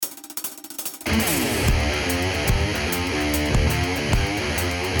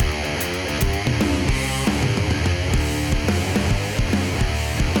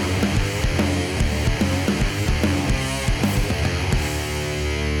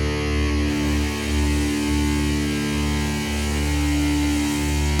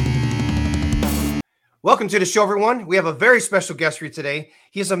Welcome to the show, everyone. We have a very special guest for you today.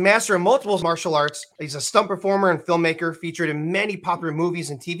 He is a master of multiple martial arts. He's a stunt performer and filmmaker featured in many popular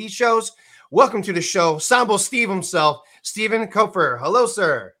movies and TV shows. Welcome to the show, Sambo Steve himself, Stephen Koepfer. Hello,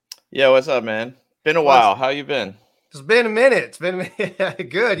 sir. Yeah, what's up, man? Been a while. How you been? It's been a minute. It's been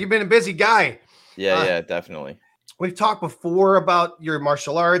good. You've been a busy guy. Yeah, definitely. We've talked before about your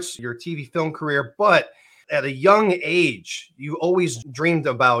martial arts, your TV film career, but at a young age, you always dreamed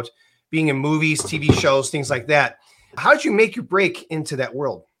about being in movies, TV shows, things like that. How did you make your break into that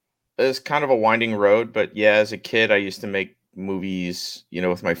world? It's kind of a winding road, but yeah, as a kid, I used to make movies,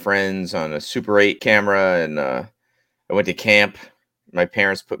 with my friends on a Super 8 camera, and I went to camp. My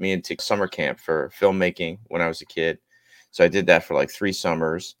parents put me into summer camp for filmmaking when I was a kid. So I did that for like 3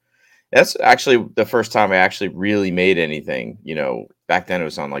 summers. That's actually the first time I actually really made anything. Back then it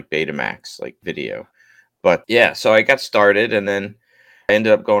was on like Betamax, like video. But yeah, so I got started, and then I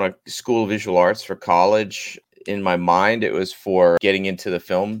ended up going to school of visual arts for college. In my mind, it was for getting into the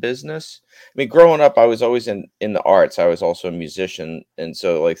film business. I mean, growing up, I was always in the arts. I was also a musician. And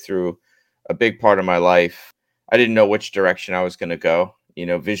so like through a big part of my life, I didn't know which direction I was going to go,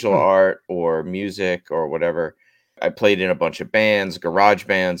 visual art or music or whatever. I played in a bunch of bands, garage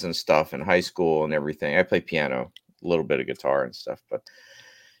bands and stuff in high school and everything. I played piano, a little bit of guitar and stuff. But,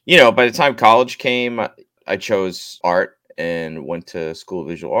 by the time college came, I chose art and went to school of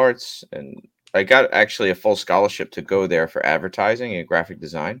visual arts, and I got actually a full scholarship to go there for advertising and graphic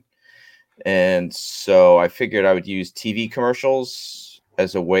design. And so I figured I would use TV commercials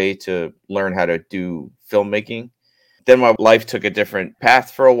as a way to learn how to do filmmaking. Then my life took a different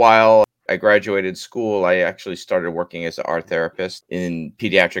path for a while. I graduated school. I actually started working as an art therapist in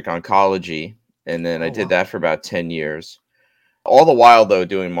pediatric oncology. And then I did that for about 10 years. All the while, though,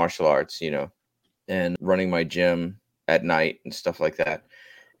 doing martial arts, and running my gym at night and stuff like that.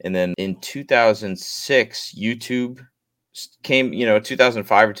 And then in 2006, YouTube came,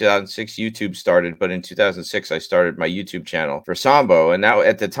 2005 or 2006, YouTube started. But in 2006, I started my YouTube channel for Sambo. And now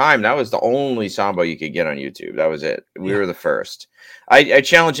at the time, that was the only Sambo you could get on YouTube. That was it. We were the first. I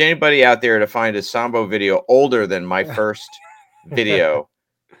challenge anybody out there to find a Sambo video older than my first video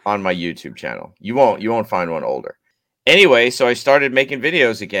on my YouTube channel. You won't find one older. Anyway, so I started making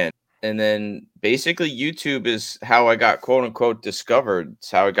videos again. And then basically YouTube is how I got quote unquote discovered.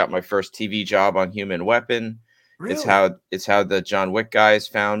 It's how I got my first TV job on Human Weapon. Really? It's how the John Wick guys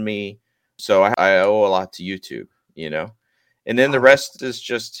found me. So I owe a lot to YouTube, And then the rest is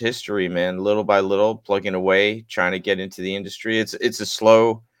just history, man. Little by little, plugging away, trying to get into the industry. It's a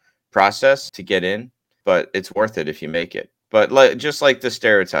slow process to get in, but it's worth it if you make it. But just like the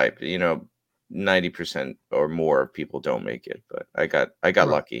stereotype, 90% or more of people don't make it. But I got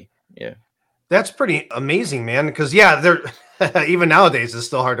lucky. Yeah. That's pretty amazing, man. Because they're even nowadays it's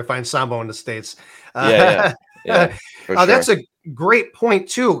still hard to find Sambo in the States. Yeah, for sure. That's a great point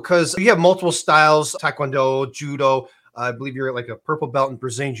too, because you have multiple styles: Tae Kwon Do, Judo. I believe you're like a purple belt in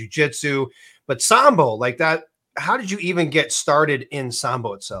Brazilian Jiu-Jitsu. But Sambo, like that, how did you even get started in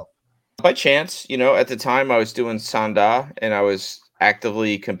Sambo itself? By chance, at the time I was doing Sanda and I was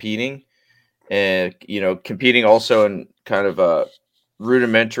actively competing, and competing also in kind of a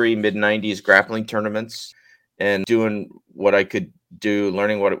rudimentary mid-90s grappling tournaments, and doing what I could do,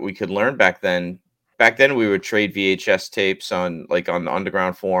 learning what we could learn back then. Back then we would trade VHS tapes on the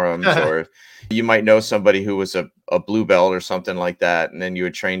underground forums, or you might know somebody who was a blue belt or something like that, and then you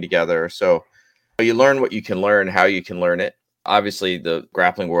would train together. So you learn what you can learn, how you can learn it. Obviously the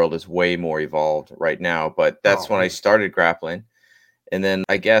grappling world is way more evolved right now, but that's when I started grappling. And then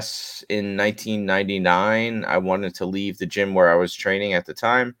I guess in 1999, I wanted to leave the gym where I was training at the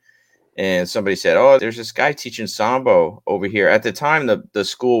time. And somebody said, "Oh, there's this guy teaching Sambo over here." At the time, the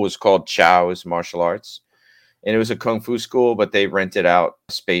school was called Chow's Martial Arts. And it was a Kung Fu school, but they rented out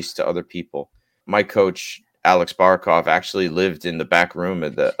space to other people. My coach, Alex Barkov, actually lived in the back room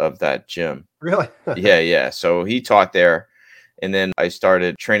of that gym. Really? Yeah. So he taught there. And then I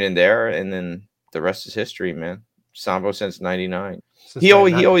started training there. And then the rest is history, man. Sambo since 99. He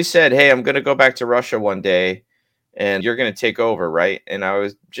always said, "Hey, I'm going to go back to Russia one day and you're going to take over." Right. And I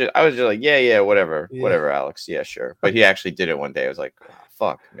was just like, yeah, whatever, Alex. Yeah, sure. But he actually did it one day. I was like, oh,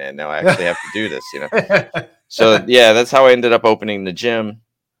 fuck, man, now I actually have to do this, So yeah, that's how I ended up opening the gym.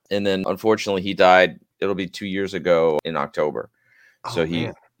 And then unfortunately he died. It'll be 2 years ago in October. So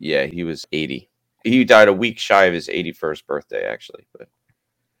he was 80. He died a week shy of his 81st birthday, actually. But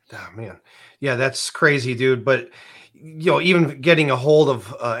oh man. Yeah, that's crazy, dude. But even getting a hold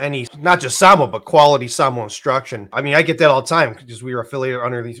of any, not just Sambo, but quality Sambo instruction. I mean, I get that all the time because we were affiliated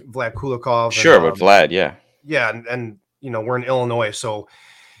under Vlad Kulikov. Sure, with Vlad, yeah. Yeah, and we're in Illinois, so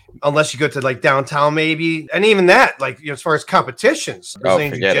unless you go to like downtown maybe. And even that, like, as far as competitions, Oh,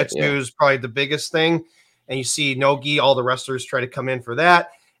 Brazilian forget it. Jiu-Jitsu Yeah. is probably the biggest thing. And you see no gi, all the wrestlers try to come in for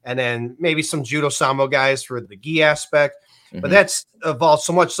that. And then maybe some Judo Sambo guys for the gi aspect. But that's evolved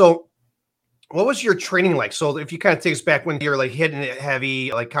so much. So what was your training like? So if you kind of take us back when you're like hitting it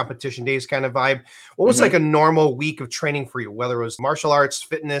heavy, like competition days kind of vibe, what was like a normal week of training for you? Whether it was martial arts,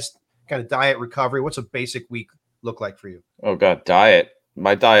 fitness, kind of diet, recovery, what's a basic week look like for you? Oh God, diet.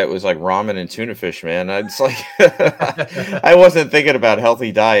 My diet was like ramen and tuna fish, man. It's like I wasn't thinking about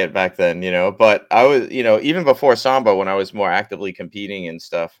healthy diet back then, but I was, even before Sambo, when I was more actively competing and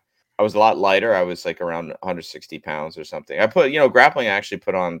stuff, I was a lot lighter. I was like around 160 pounds or something. I put, grappling, I actually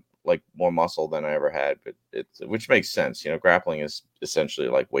put on like more muscle than I ever had, but which makes sense. Grappling is essentially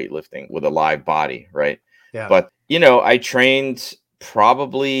like weightlifting with a live body, right? Yeah. But, I trained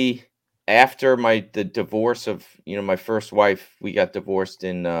probably after the divorce of, my first wife. We got divorced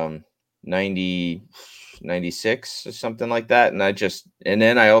in 96 or something like that. And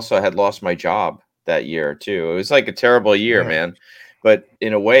then I also had lost my job that year too. It was like a terrible year, man. But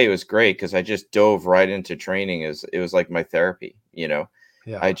in a way it was great because I just dove right into training. It was like my therapy, Yeah.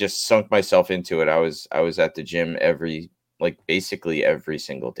 I just sunk myself into it. I was at the gym basically every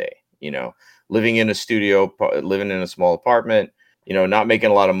single day, living in a studio, living in a small apartment, not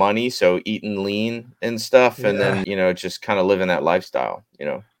making a lot of money. So eating lean and stuff. And then, just kind of living that lifestyle,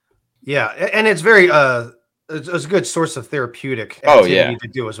 Yeah. And it's very, it's a good source of therapeutic Oh, activity yeah. to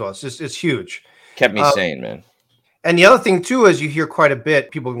do as well. It's huge. Kept me sane, man. And the other thing too is you hear quite a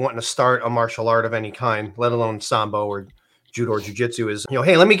bit people wanting to start a martial art of any kind, let alone Sambo or Judo or Jiu-Jitsu is,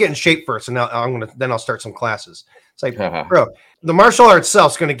 hey, let me get in shape first, and then I'll start some classes. It's like, bro, the martial art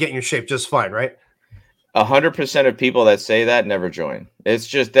itself is going to get in your shape just fine, right? 100% of people that say that never join. It's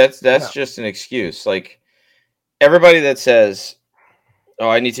just that's just an excuse. Like everybody that says, "Oh,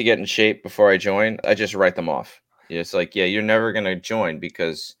 I need to get in shape before I join," I just write them off. It's like, yeah, you're never going to join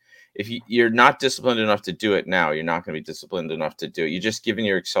because if you're not disciplined enough to do it now, you're not going to be disciplined enough to do it. You're just giving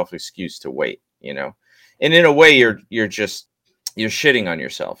yourself excuse to wait, And in a way, you're shitting on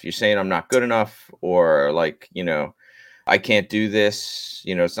yourself. You're saying I'm not good enough, or like, I can't do this.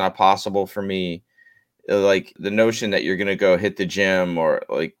 It's not possible for me. Like the notion that you're going to go hit the gym or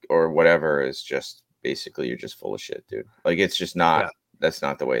whatever is just basically you're just full of shit, dude. Like it's just not. Yeah. That's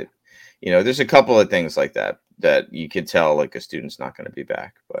not the way. There's a couple of things like that you could tell like a student's not going to be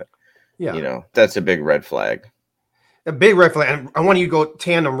back, but that's a big red flag. A big red flag. And I want you to go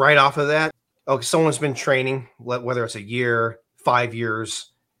tandem right off of that. Okay, someone's been training, whether it's a year, 5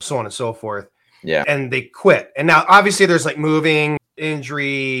 years, so on and so forth. Yeah. And they quit. And now obviously there's like moving,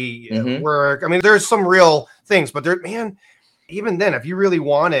 injury, work. I mean, there's some real things, but man, even then, if you really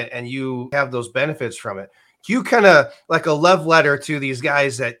want it and you have those benefits from it, you kind of like a love letter to these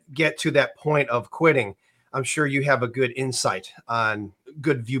guys that get to that point of quitting. I'm sure you have a good insight on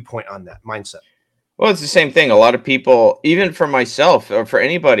good viewpoint on that mindset. Well, it's the same thing. A lot of people, even for myself or for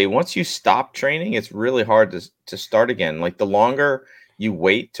anybody, once you stop training, it's really hard to start again. Like the longer you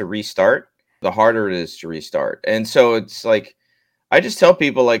wait to restart, the harder it is to restart. And so it's like, I just tell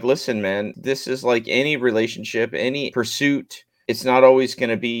people like, listen, man, this is like any relationship, any pursuit. It's not always going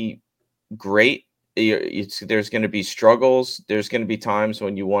to be great. There's going to be struggles. There's going to be times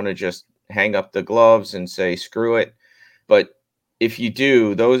when you want to just hang up the gloves and say, screw it. But if you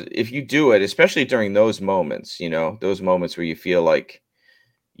do it, especially during those moments, those moments where you feel like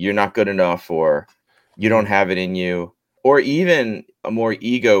you're not good enough or you don't have it in you, or even a more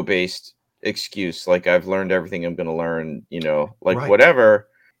ego-based excuse, like I've learned everything I'm going to learn, whatever,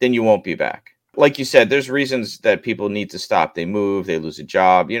 then you won't be back. Like you said, there's reasons that people need to stop. They move, they lose a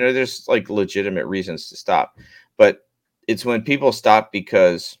job, there's like legitimate reasons to stop. But it's when people stop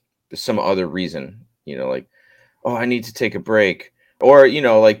because there's some other reason, like, oh, I need to take a break. Or,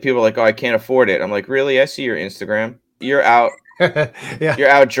 like people are like, oh, I can't afford it. I'm like, really? I see your Instagram. You're out. You're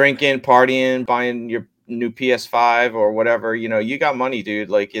out drinking, partying, buying your new PS5 or whatever. You got money, dude.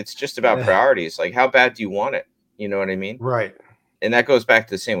 Like, it's just about priorities. Like, how bad do you want it? You know what I mean? Right. And that goes back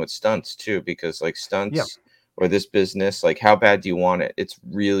to the same with stunts too, because like stunts or this business, like how bad do you want it? It's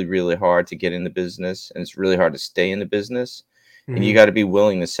really, really hard to get in the business, and it's really hard to stay in the business. And you got to be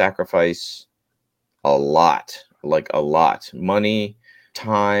willing to sacrifice a lot, like a lot. Money,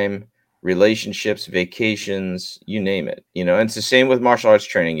 time, relationships, vacations, you name it. And it's the same with martial arts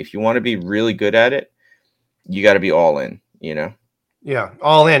training. If you want to be really good at it, you got to be all in, Yeah,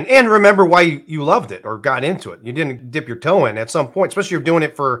 all in. And remember why you loved it or got into it. You didn't dip your toe in at some point, especially if you're doing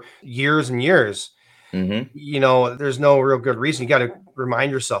it for years and years. There's no real good reason. You got to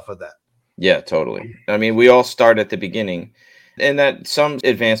remind yourself of that. Yeah, totally. I mean, we all start at the beginning. And that some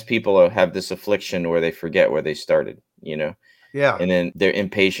advanced people have this affliction where they forget where they started, Yeah. and then they're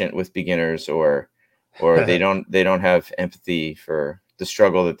impatient with beginners, or they don't have empathy for the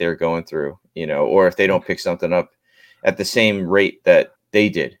struggle that they're going through, or if they don't pick something up at the same rate that they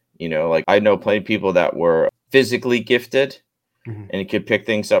did, like I know plenty of people that were physically gifted and could pick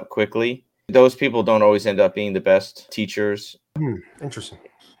things up quickly. Those people don't always end up being the best teachers. Interesting.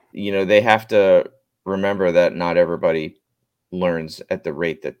 They have to remember that not everybody learns at the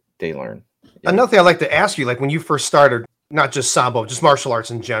rate that they learn. Another thing I'd like to ask you, like when you first started, not just Sambo, just martial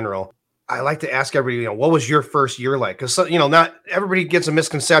arts in general, I like to ask everybody, what was your first year like? Because, not everybody gets a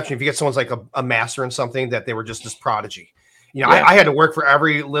misconception. If you get someone's like a master in something, that they were just this prodigy. I had to work for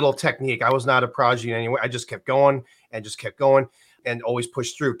every little technique. I was not a prodigy in any way. I just kept going and always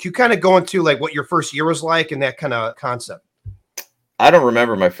pushed through. Can you kind of go into like what your first year was like and that kind of concept? I don't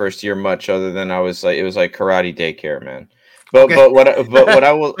remember my first year much other than it was like karate daycare, man. But Okay. but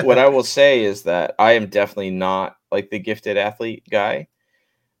what I will say is that I am definitely not like the gifted athlete guy.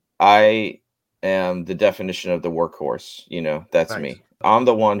 I am the definition of the workhorse. That's Nice. me. I'm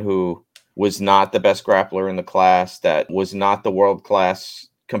the one who was not the best grappler in the class, that was not the world class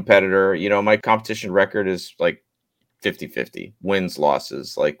competitor. My competition record is like 50-50, wins,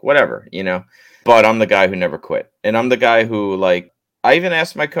 losses, like whatever, but I'm the guy who never quit. And I'm the guy who, like, I even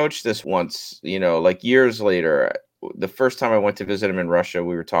asked my coach this once, like years later, the first time I went to visit him in Russia,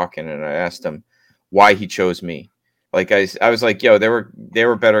 we were talking and I asked him why he chose me. Like I was like, yo, there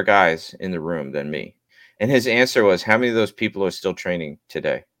were better guys in the room than me. And his answer was, how many of those people are still training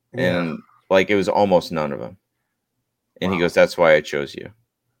today? Yeah. And like, it was almost none of them. And Wow. he goes, that's why I chose you.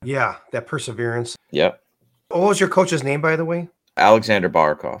 Yeah. That perseverance. Yep. What was your coach's name, by the way? Alexander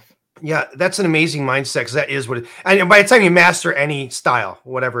Barakov. Yeah, that's an amazing mindset, because that is what it, and by the time you master any style,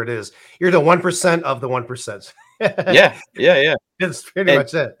 whatever it is, you're the 1% of the 1%. Yeah. That's pretty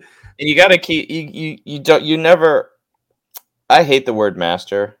much it. And you got to keep you never. I hate the word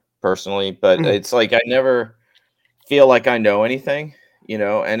master personally, but it's like I never feel like I know anything,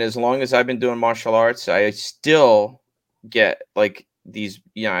 and as long as I've been doing martial arts, I still get like these,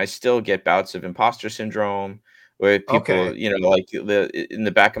 I still get bouts of imposter syndrome where people, like in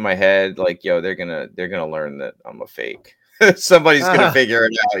the back of my head, like, yo, they're gonna learn that I'm a fake. Somebody's gonna figure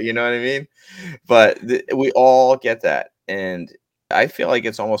it out, you know what I mean? But we all get that, and I feel like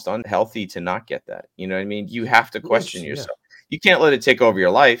it's almost unhealthy to not get that. You know what I mean? You have to question yourself. You can't let it take over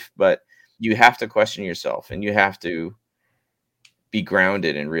your life, but you have to question yourself, and you have to be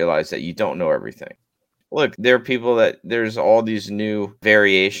grounded and realize that you don't know everything. Look, there are people there's all these new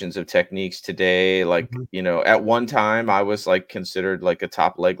variations of techniques today. Like, at one time I was like considered like a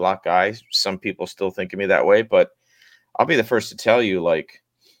top leg lock guy. Some people still think of me that way, but I'll be the first to tell you, like,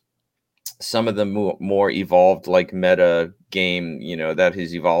 some of the more evolved, like, meta game, that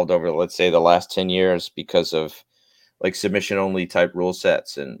has evolved over, let's say, the last 10 years because of like submission only type rule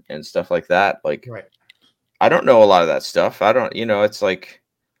sets and stuff like that. Like, Right. I don't know a lot of that stuff. I don't, it's like,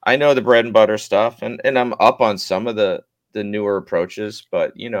 I know the bread and butter stuff, and I'm up on some of the newer approaches,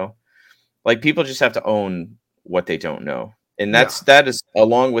 but like, people just have to own what they don't know. And that is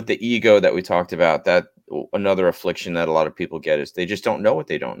along with the ego that we talked about, that another affliction that a lot of people get is they just don't know what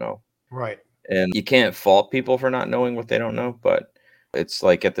they don't know. Right. And you can't fault people for not knowing what they don't know, but it's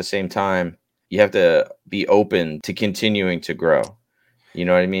like, at the same time, you have to be open to continuing to grow. You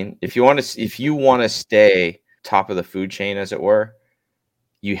know what I mean? If you want to stay top of the food chain, as it were,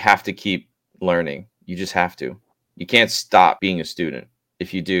 you have to keep learning. You just have to. You can't stop being a student.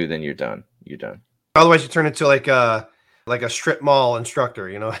 If you do, then you're done. You're done. Otherwise, you turn into like a strip mall instructor,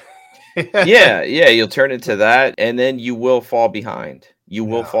 Yeah. You'll turn into that, and then you will fall behind. You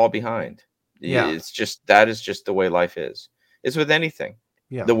will fall behind. Yeah. It's just, that is just the way life is. It's with anything.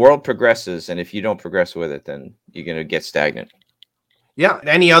 Yeah. The world progresses, and if you don't progress with it, then you're going to get stagnant. Yeah.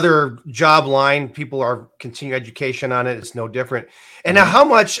 Any other job line, people are continuing education on it. It's no different. And now, how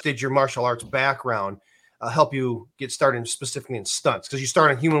much did your martial arts background help you get started specifically in stunts? Because you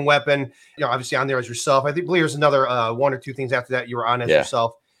started in Human Weapon, obviously on there as yourself. I believe there's another one or two things after that you were on as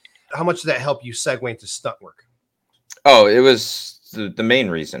yourself. How much did that help you segue into stunt work? Oh, it was the main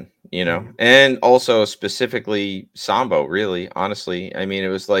reason, and also specifically Sambo, really, honestly. I mean, it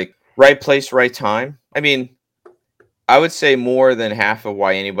was like right place, right time. I mean, I would say more than half of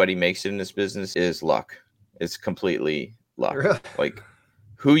why anybody makes it in this business is luck. It's completely luck. Really? Like,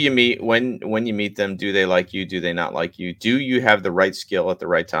 who you meet, when you meet them, do they like you? Do they not like you? Do you have the right skill at the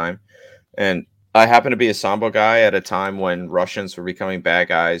right time? And I happen to be a Sambo guy at a time when Russians were becoming bad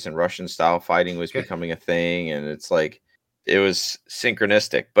guys and Russian style fighting was becoming a thing. And it's like, it was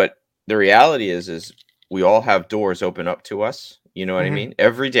synchronistic. But the reality is we all have doors open up to us. You know what I Mhm. mean?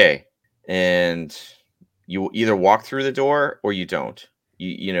 Every day. And you either walk through the door or you don't.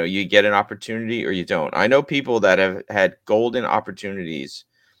 You know, you get an opportunity or you don't. I know people that have had golden opportunities,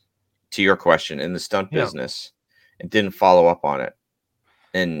 to your question, in the stunt Yeah. business and didn't follow up on it.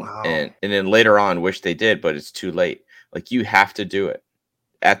 And Wow. and then later on wish they did, but it's too late. Like, you have to do it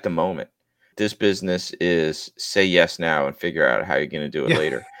at the moment. This business is say yes now and figure out how you're going to do it Yeah.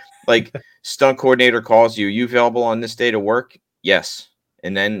 later. Like, stunt coordinator calls you, you available on this day to work? Yes.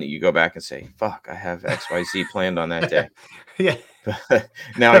 And then you go back and say, fuck, I have XYZ planned on that day. Yeah. But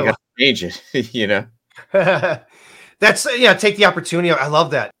now I got to change it, you know? That's yeah, take the opportunity. I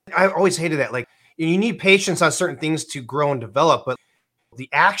love that. I always hated that. Like you need patience on certain things to grow and develop, but the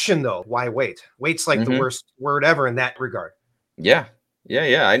action though, why wait? Wait's like the Hmm. worst word ever in that regard. Yeah. Yeah.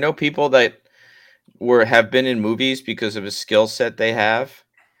 Yeah. I know people that have been in movies because of a skill set they have.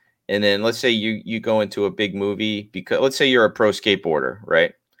 And then let's say you go into a big movie because let's say you're a pro skateboarder,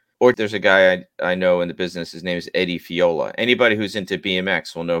 right? Or there's a guy I know in the business. His name is Eddie Fiola. Anybody who's into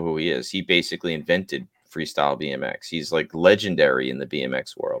BMX will know who he is. He basically invented freestyle BMX. He's like legendary in the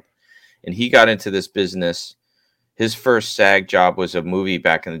BMX world. And he got into this business. His first SAG job was a movie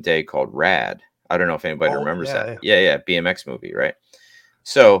back in the day called Rad. I don't know if anybody Oh remembers that. yeah. Yeah, BMX movie, right?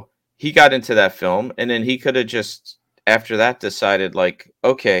 So he got into that film, and then he could have just after that decided like,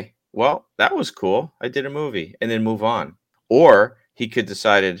 okay, well, that was cool. I did a movie, and then move on. Or he could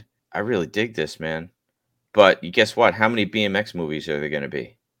decided, I really dig this, man. But you guess what? How many BMX movies are there going to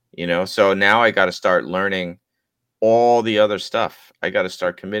be? You know, so now I got to start learning all the other stuff. I got to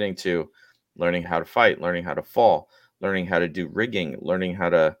start committing to learning how to fight, learning how to fall, learning how to do rigging, learning how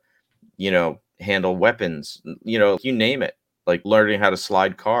to, handle weapons, you name it. Like learning how to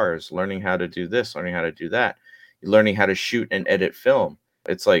slide cars, learning how to do this, learning how to do that, learning how to shoot and edit film.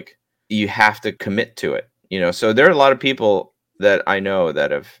 It's like you have to commit to it, So there are a lot of people that I know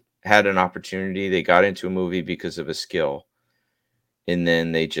that have had an opportunity. They got into a movie because of a skill and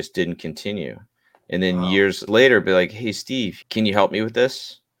then they just didn't continue. And then Wow. years later, be like, hey, Steve, can you help me with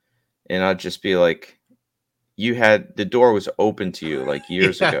this? And I'll just be like, the door was open to you like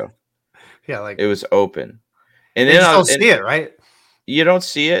years Yeah. ago. Yeah. Like It was open. And they then just don't and see it, right? you don't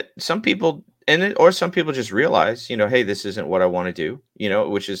see it. Some people, or some people just realize, hey, this isn't what I want to do,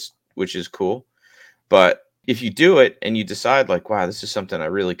 which is cool. But if you do it and you decide like, wow, this is something I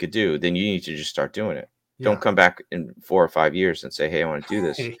really could do, then you need to just start doing it. Don't Yeah. come back in 4 or 5 years and say, hey, I want to do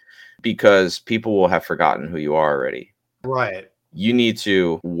this, because people will have forgotten who you are already. Right. You need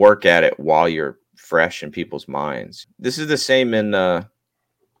to work at it while you're fresh in people's minds. This is the same in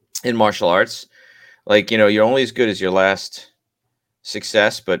martial arts. Like, you're only as good as your last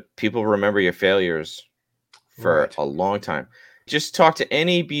success, but people remember your failures for Right. a long time. Just talk to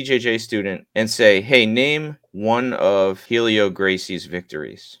any BJJ student and say, hey, name one of Helio Gracie's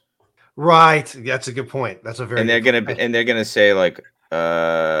victories. Right. That's a good point. That's a very And they're good gonna point. and they're gonna say like,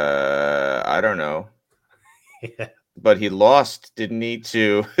 I don't know. Yeah. But he lost, didn't he,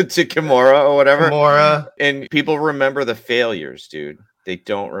 to to Kimura or whatever? Kimura. And people remember the failures, dude. They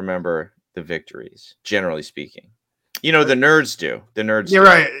don't remember the victories, generally speaking. The nerds do. The nerds You're do.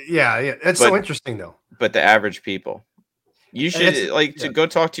 right. Yeah. Yeah. It's so But interesting though. but the average people. You It's should like to yeah. go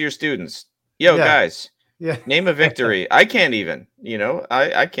talk to your students. Yo, Yeah. guys, Yeah. name a victory. I can't even,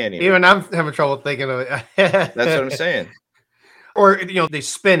 I can't even. Even I'm having trouble thinking of That's what I'm it. saying. Or they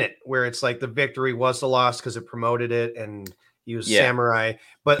spin it where it's like the victory was the loss because it promoted it and used Yeah. samurai.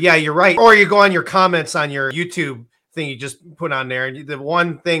 But yeah, you're right. Or you go on your comments on your YouTube thing you just put on there, and the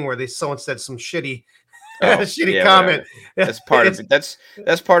one thing where someone said some shitty Oh, shitty yeah, comment. whatever. That's part of it.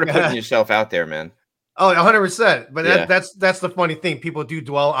 That's part of putting Yeah. yourself out there, man. Oh, 100%. But Yeah. that's the funny thing. People do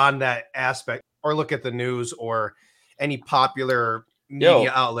dwell on that aspect or look at the news or any popular media Yo,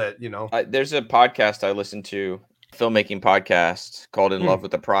 outlet. there's a podcast I listen to, filmmaking podcast called In Love Hmm.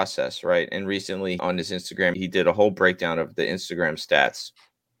 with the Process, right? And recently on his Instagram, he did a whole breakdown of the Instagram stats,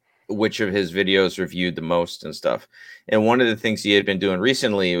 which of his videos reviewed the most and stuff. And one of the things he had been doing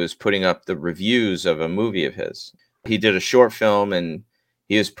recently was putting up the reviews of a movie of his. He did a short film and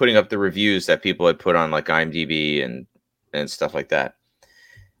he was putting up the reviews that people had put on like IMDb and stuff like that.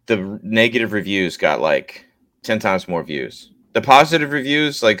 The negative reviews got like 10 times more views. The positive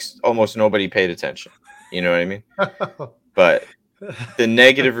reviews, like almost nobody paid attention. You know what I mean? But the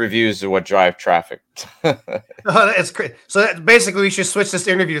negative reviews are what drive traffic. Oh, that's great. So basically, we should switch this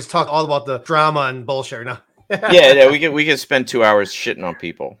interview to talk all about the drama and bullshit. No. Yeah, we could spend 2 hours shitting on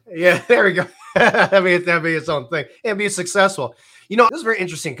people. Yeah, there we go. That'd be its own thing and be successful. This is very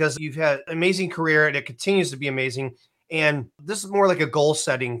interesting because you've had an amazing career and it continues to be amazing. And this is more like a goal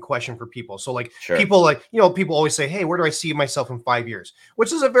setting question for people. So like Sure. people like, people always say, hey, where do I see myself in 5 years?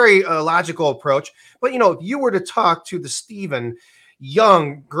 Which is a very logical approach. But, if you were to talk to the Steven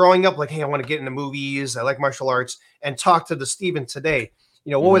young growing up, like, hey, I want to get into movies, I like martial arts, and talk to the Steven today,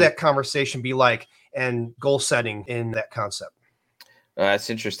 what would that conversation be like, and goal setting in that concept? That's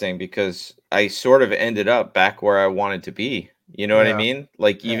interesting because I sort of ended up back where I wanted to be. You know what I mean?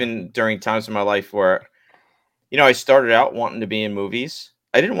 Like even during times in my life where, I started out wanting to be in movies.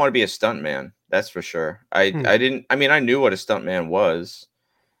 I didn't want to be a stunt man. That's for sure. I didn't. I mean, I knew what a stunt man was.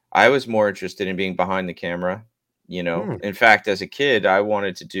 I was more interested in being behind the camera. In fact, as a kid, I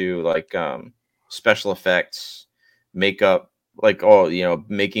wanted to do like special effects, makeup, like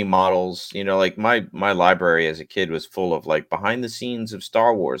making models. Like my library as a kid was full of like behind the scenes of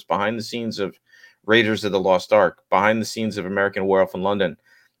Star Wars, behind the scenes of Raiders of the Lost Ark, behind the scenes of American Werewolf in London,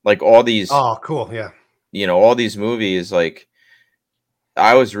 like all these. Oh, cool. Yeah. All these movies, like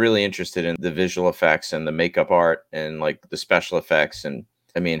I was really interested in the visual effects and the makeup art and like the special effects. And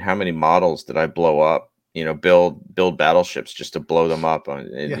I mean, how many models did I blow up? Build battleships just to blow them up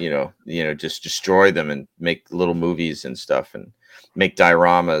and just destroy them and make little movies and stuff and make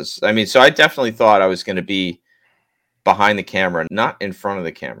dioramas. I mean, so I definitely thought I was going to be behind the camera, not in front of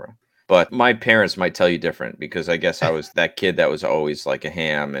the camera. But my parents might tell you different because I guess I was that kid that was always like a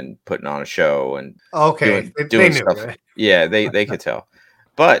ham and putting on a show and doing stuff. Right? Yeah, they could tell.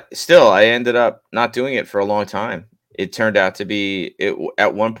 But still, I ended up not doing it for a long time. It turned out to be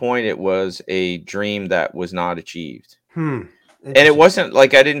at one point it was a dream that was not achieved. And it wasn't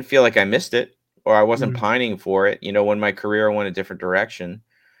like I didn't feel like I missed it or I wasn't pining for it. When my career went a different direction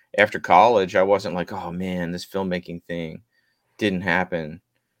after college, I wasn't like, oh man, this filmmaking thing didn't happen.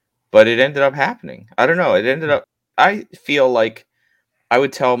 But it ended up happening. I don't know. I feel like I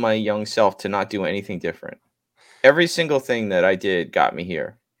would tell my young self to not do anything different. Every single thing that I did got me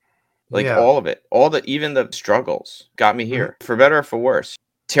here. Like all of it. Even the struggles got me here. For better or for worse.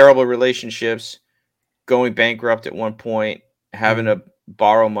 Terrible relationships, going bankrupt at one point, having to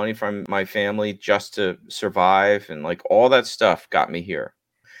borrow money from my family just to survive. And like all that stuff got me here.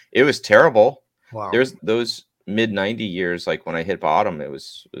 It was terrible. Wow. There's those mid-90 years, like when I hit bottom, it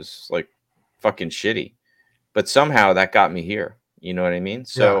was like fucking shitty. But somehow that got me here. You know what I mean?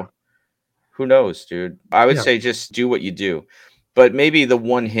 So who knows, dude? I would say just do what you do. But maybe the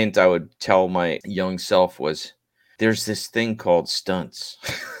one hint I would tell my young self was there's this thing called stunts.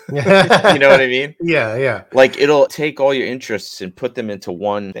 You know what I mean? Yeah. Like it'll take all your interests and put them into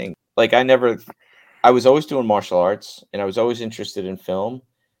one thing. Like I was always doing martial arts and I was always interested in film.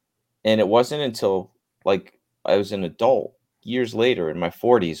 And it wasn't until like I was an adult years later in my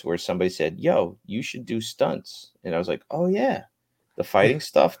 40s where somebody said, yo, you should do stunts. And I was like, oh yeah, the fighting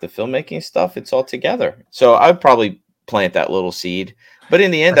stuff, the filmmaking stuff, it's all together. So I'd probably plant that little seed. But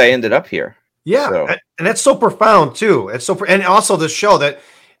in the end, I ended up here. Yeah. So. And that's so profound too. It's and also the show that,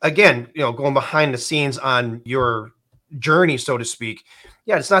 again, going behind the scenes on your journey, so to speak.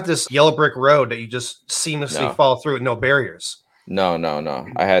 Yeah, it's not this yellow brick road that you just seamlessly fall through with no barriers. No.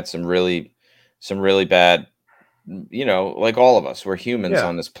 I had some really bad, like all of us, we're humans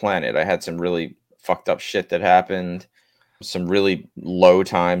on this planet. I had some really fucked up shit that happened, some really low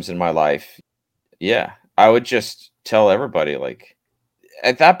times in my life. Yeah, I would just tell everybody, like,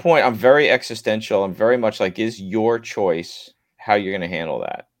 at that point, I'm very existential. I'm very much like, is your choice how you're going to handle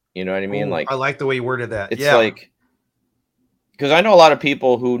that? You know what I mean? Ooh, like, I like the way you worded that. It's like, because I know a lot of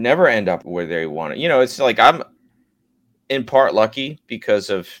people who never end up where they want it. It's like I'm in part lucky because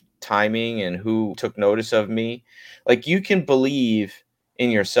of timing and who took notice of me. Like you can believe in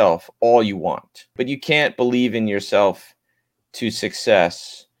yourself all you want, but you can't believe in yourself to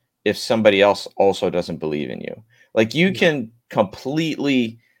success if somebody else also doesn't believe in you. Like you can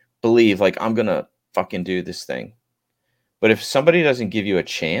completely believe like I'm going to fucking do this thing. But if somebody doesn't give you a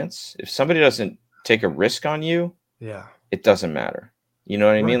chance, if somebody doesn't take a risk on you, it doesn't matter. You know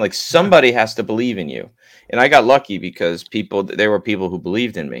what I mean? Like somebody has to believe in you. And I got lucky because there were people who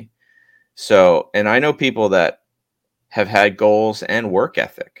believed in me. So, and I know people that have had goals and work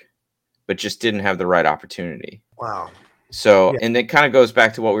ethic, but just didn't have the right opportunity. Wow. So, and it kind of goes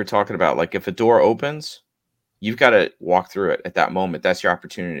back to what we were talking about. Like if a door opens, you've got to walk through it at that moment. That's your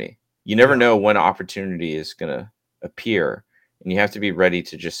opportunity. You never know when an opportunity is going to appear, and you have to be ready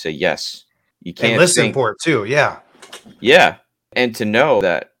to just say yes. You can't listen for it too. Yeah. And to know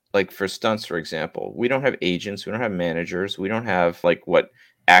that, like for stunts, for example, we don't have agents, we don't have managers, we don't have like what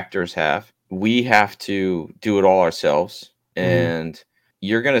actors have. We have to do it all ourselves. And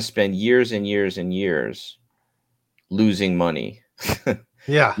you're going to spend years and years and years losing money.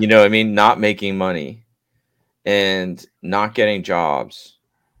 You know what I mean? Not making money. and not getting jobs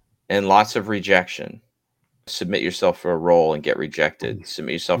and lots of rejection. Submit yourself for a role and get rejected.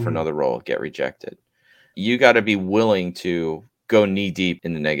 Submit yourself for Mhm. another role, get rejected. You got to be willing to go knee deep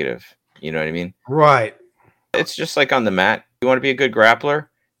in the negative. You know what I mean? Right. It's just like on the mat. You want to be a good grappler?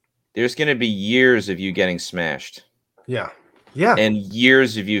 There's going to be years of you getting smashed Yeah. Yeah. and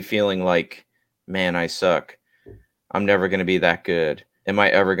years of you feeling like, man, I suck. I'm never going to be that good. Am I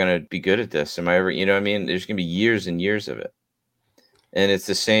ever going to be good at this? Am I ever, you know what I mean? There's going to be years and years of it. And it's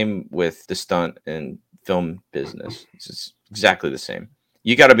the same with the stunt and film business. It's just exactly the same.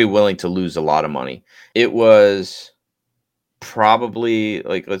 You got to be willing to lose a lot of money. It was probably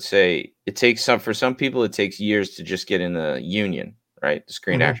like, let's say it takes for some people, it takes years to just get in the union, right? The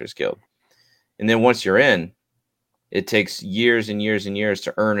Screen Mhm. Actors Guild. And then once you're in, it takes years and years and years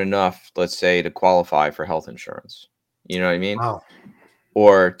to earn enough, let's say, to qualify for health insurance. You know what I mean? Wow.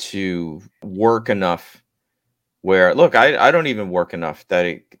 Or to work enough where, look, I don't even work enough that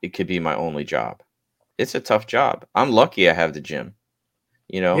it could be my only job. It's a tough job. I'm lucky I have the gym,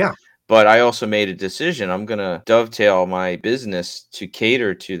 you know, Yeah. but I also made a decision. I'm going to dovetail my business to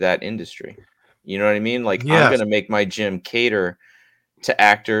cater to that industry. You know what I mean? Like I'm going Yes. to make my gym cater to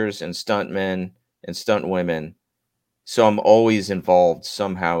actors and stuntmen and stunt women. So I'm always involved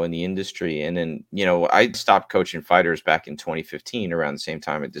somehow in the industry. And then, you know, I stopped coaching fighters back in 2015 around the same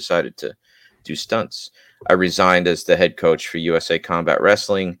time I decided to do stunts. I resigned as the head coach for USA Combat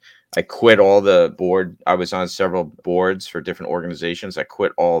Wrestling. I quit all the board. I was on several boards for different organizations. I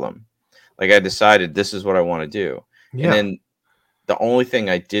quit all of them. Like I decided this is what I want to do. And Yeah. then the only thing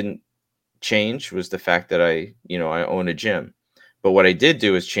I didn't change was the fact that I own a gym. But what I did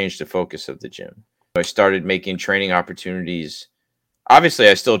do is change the focus of the gym. I started making training opportunities. Obviously,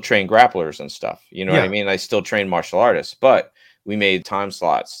 I still train grapplers and stuff. You know what I Yeah. mean? I still train martial artists, but we made time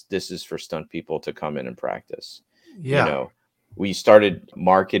slots. This is for stunt people to come in and practice. You Yeah. know, we started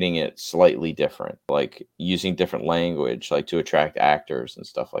marketing it slightly different, like using different language, like to attract actors and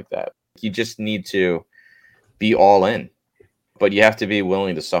stuff like that. You just need to be all in, but you have to be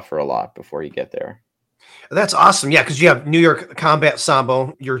willing to suffer a lot before you get there. That's awesome. Yeah, because you have New York Combat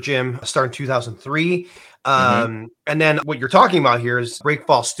Sambo, your gym, started in 2003. Hmm. And then what you're talking about here is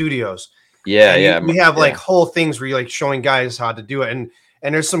Breakfall Studios. Yeah, And you yeah, you have like yeah, whole things where you're like showing guys how to do it. And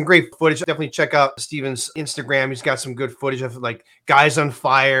there's some great footage. Definitely check out Steven's Instagram. He's got some good footage of like guys on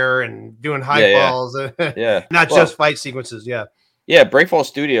fire and doing high yeah, yeah, falls, yeah. not just Well, fight sequences. Yeah. yeah, Breakfall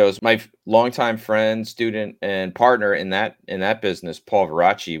Studios, my longtime friend, student, and partner in that business, Paul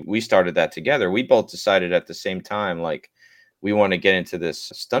Veracci, we started that together. We both decided at the same time, like, we want to get into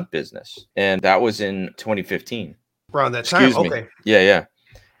this stunt business, and that was in 2015. Around that time. Excuse me. Okay. Yeah, yeah.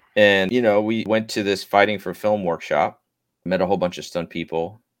 And we went to this Fighting for Film workshop, met a whole bunch of stunt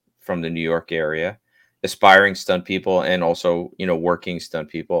people from the New York area, aspiring stunt people, and also working stunt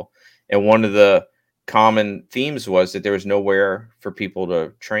people. And one of the common themes was that there was nowhere for people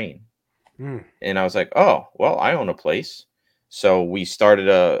to train. Mm. And I was like, oh, well, I own a place. So we started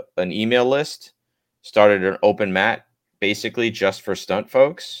an email list, started an open mat, basically just for stunt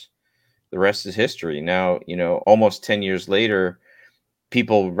folks. The rest is history. Now, almost 10 years later,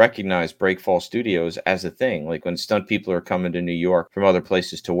 people recognize Breakfall Studios as a thing. Like when stunt people are coming to New York from other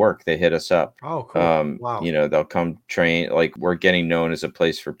places to work, they hit us up. Oh, cool. Wow. They'll come train. Like we're getting known as a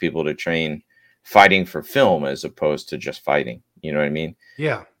place for people to train fighting for film as opposed to just fighting. You know what I mean?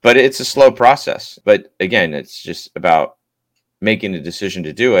 Yeah. But it's a slow process. But again, it's just about making the decision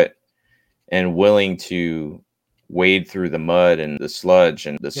to do it and willing to wade through the mud and the sludge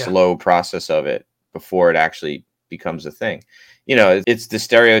and the Yeah. slow process of it before it actually becomes a thing. It's the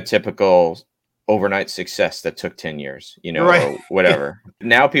stereotypical overnight success that took 10 years, You're right. or whatever.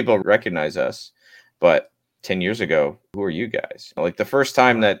 Now people recognize us, but 10 years ago, who are you guys? Like the first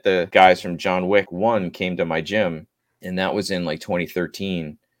time Right. that the guys from John Wick 1 came to my gym, and that was in like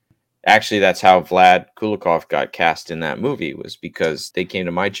 2013. Actually, that's how Vlad Kulikov got cast in that movie, was because they came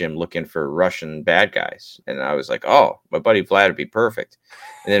to my gym looking for Russian bad guys. And I was like, oh, my buddy Vlad would be perfect.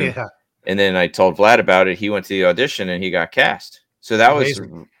 And then Yeah. and then I told Vlad about it. He went to the audition and he got cast. So that was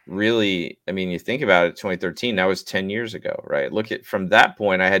Amazing. really, I mean, you think about it, 2013, that was 10 years ago, right? Look at from that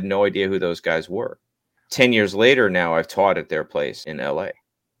point, I had no idea who those guys were. 10 years later, now I've taught at their place in LA.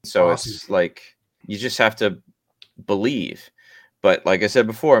 So Awesome. it's like, you just have to believe. But like I said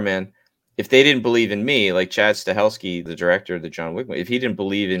before, man, if they didn't believe in me, like Chad Stahelski, the director of the John Wick, if he didn't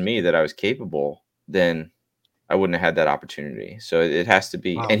believe in me that I was capable, then I wouldn't have had that opportunity. So it has to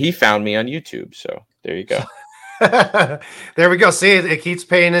be. Wow. And he found me on YouTube. So there you go. There we go. See, it keeps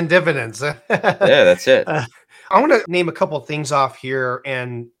paying in dividends. Yeah, that's it. I want to name a couple of things off here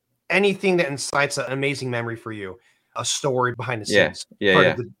and anything that incites an amazing memory for you, a story behind the scenes. Part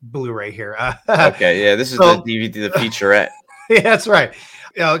of the Blu-ray here. Okay, yeah, this is the DVD, the featurette. Yeah, that's right.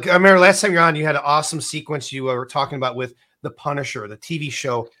 I remember last time you're on, you had an awesome sequence you were talking about with The Punisher, the TV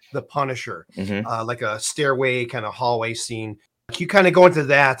show The Punisher, like a stairway kind of hallway scene. Can you kind of go into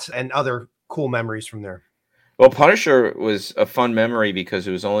that and other cool memories from there? Well, Punisher was a fun memory because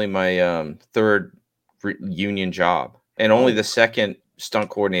it was only my third union job and only the second stunt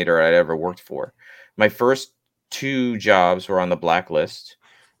coordinator I'd ever worked for. My first two jobs were on the Blacklist,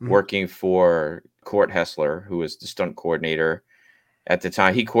 working for Kurt Hessler, who was the stunt coordinator at the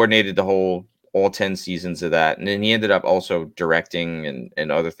time. He coordinated all 10 seasons of that, and then he ended up also directing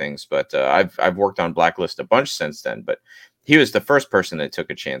and other things. But I've worked on Blacklist a bunch since then. But he was the first person that took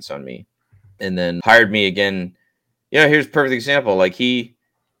a chance on me, and then hired me again. Here's a perfect example. Like, he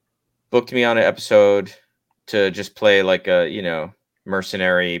booked me on an episode to just play like a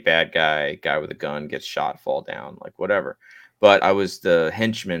mercenary bad guy with a gun, gets shot, fall down, like whatever. But I was the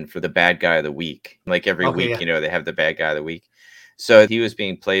henchman for the bad guy of the week. Like every week, they have the bad guy of the week. So he was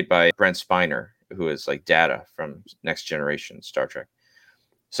being played by Brent Spiner, who is like Data from Next Generation Star Trek.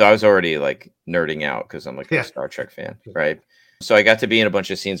 So I was already like nerding out because I'm like a Star Trek fan, right? So I got to be in a bunch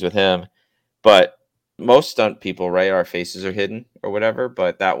of scenes with him. But most stunt people, right, our faces are hidden or whatever.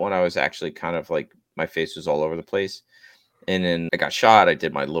 But that one, I was actually kind of like, my face was all over the place. And then I got shot. I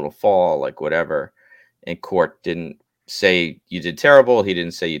did my little fall, like whatever. And Court didn't say you did terrible. He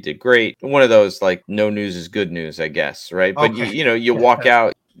didn't say you did great. One of those, like, no news is good news, I guess, right? But you walk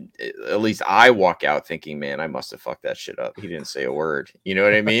out, at least I walk out thinking, man, I must have fucked that shit up. He didn't say a word. You know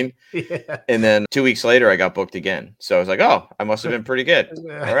what I mean? And then 2 weeks later, I got booked again. So I was like, oh, I must have been pretty good.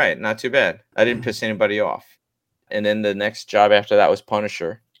 All right, not too bad. I didn't piss anybody off. And then the next job after that was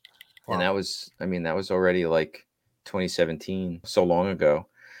Punisher. Wow. And that was already like 2017, so long ago.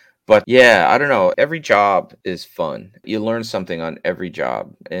 But yeah, I don't know. Every job is fun. You learn something on every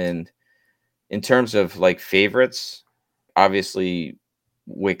job. And in terms of like favorites, obviously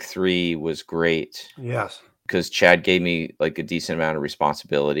Wick 3 was great. Yes. Because Chad gave me like a decent amount of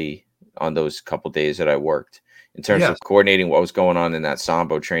responsibility on those couple days that I worked in terms of coordinating what was going on in that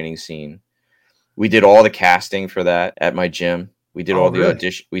Sambo training scene. We did all the casting for that at my gym. We did all the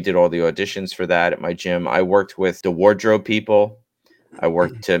auditions for that at my gym. I worked with the wardrobe people. I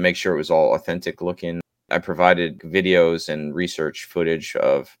worked to make sure it was all authentic looking. I provided videos and research footage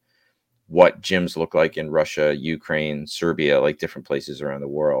of what gyms look like in Russia, Ukraine, Serbia, like different places around the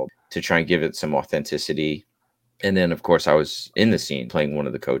world, to try and give it some authenticity. And then, of course, I was in the scene playing one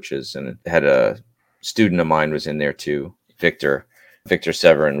of the coaches, and had a student of mine was in there too. Victor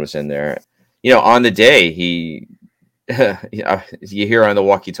Severin was in there. On the day, he you hear on the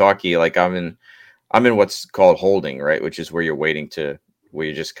walkie-talkie, like I'm in what's called holding, right, which is where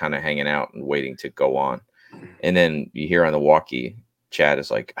you're just kind of hanging out and waiting to go on. And then you hear on the walkie, Chad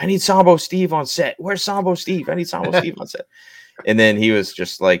is like, I need Sambo Steve on set. Where's Sambo Steve? I need Sambo Steve on set. And then he was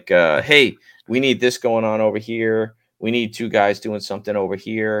just like, hey, we need this going on over here. We need two guys doing something over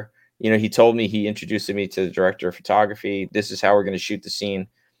here. He told me, he introduced me to the director of photography. This is how we're going to shoot the scene.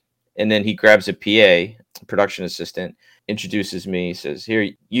 And then he grabs a PA, production assistant, introduces me, says, here,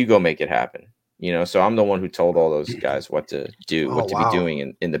 you go make it happen. So I'm the one who told all those guys what to do, be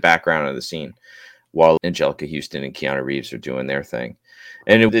doing in the background of the scene, while Angelica Houston and Keanu Reeves are doing their thing.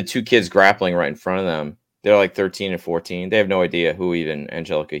 And the two kids grappling right in front of them, they're like 13 and 14. They have no idea who even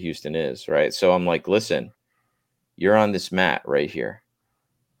Angelica Houston is, right? So I'm like, listen, you're on this mat right here.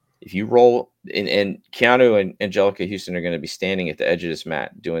 If you roll, and Keanu and Angelica Houston are going to be standing at the edge of this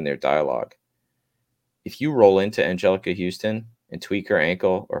mat doing their dialogue. If you roll into Angelica Houston and tweak her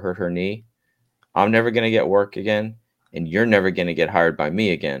ankle or hurt her knee, I'm never going to get work again, and you're never going to get hired by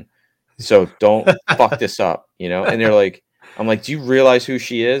me again. So don't fuck this up, And they're like, I'm like, do you realize who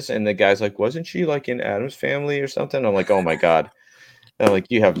she is? And the guy's like, wasn't she like in Addams Family or something? I'm like, oh my God. And I'm like,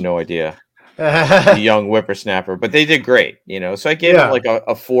 you have no idea. The young whippersnapper, but they did great, So I gave them like a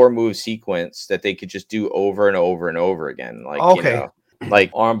 4-move sequence that they could just do over and over and over again. Like,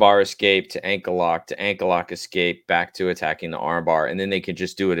 like armbar escape to ankle lock escape, back to attacking the armbar. And then they could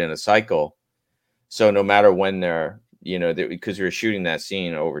just do it in a cycle. So no matter when they're, because we were shooting that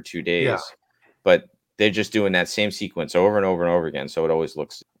scene over 2 days, but they're just doing that same sequence over and over and over again. So it always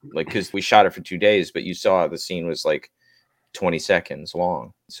looks like, because we shot it for 2 days, but you saw the scene was like 20 seconds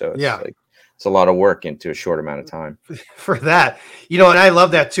long. So it's like, it's a lot of work into a short amount of time for that, and I love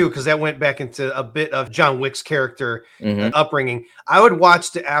that too, because that went back into a bit of John Wick's character upbringing. I would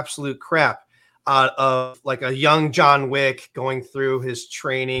watch the absolute crap out of like a young John Wick going through his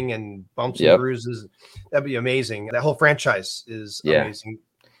training and bumps and bruises. That'd be amazing. That whole franchise is amazing.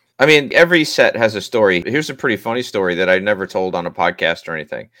 I mean, every set has a story. Here's a pretty funny story that I never told on a podcast or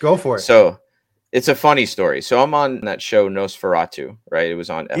anything. Go for it. So it's a funny story. So I'm on that show Nosferatu, right? It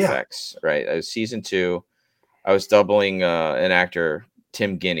was on Yeah. FX, right? It was season 2. I was doubling an actor,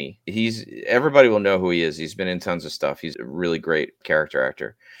 Tim Guinea. Everybody will know who he is. He's been in tons of stuff. He's a really great character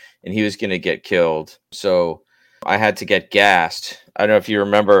actor, and he was going to get killed. So I had to get gassed. I don't know if you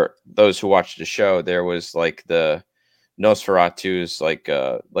remember, those who watched the show, there was like the Nosferatu's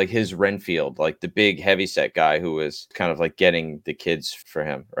like his Renfield, like the big heavyset guy who was kind of like getting the kids for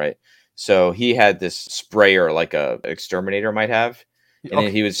him, right? So he had this sprayer like a exterminator might have, and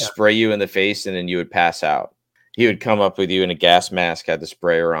then he would spray you in the face, and then you would pass out. He would come up with you in a gas mask, had the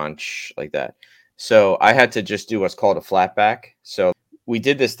sprayer on, like that. So I had to just do what's called a flat back. So we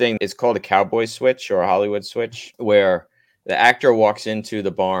did this thing. It's called a cowboy switch or a Hollywood switch, where the actor walks into the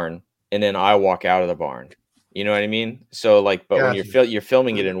barn and then I walk out of the barn. You know what I mean? So like, but when you're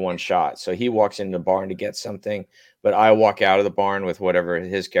filming it in one shot, so he walks into the barn to get something, but I walk out of the barn with whatever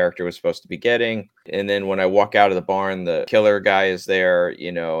his character was supposed to be getting. And then when I walk out of the barn, the killer guy is there,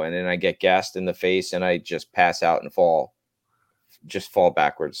 you know, and then I get gassed in the face and I just pass out and fall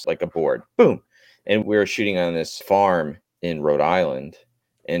backwards like a board. Boom. And we were shooting on this farm in Rhode Island.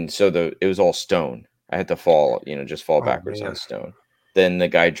 And so it was all stone. I had to fall, you know, just fall backwards on stone. Then the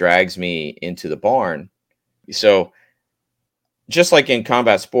guy drags me into the barn. So just like in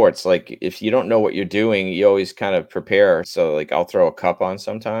combat sports, like if you don't know what you're doing, you always kind of prepare. So like I'll throw a cup on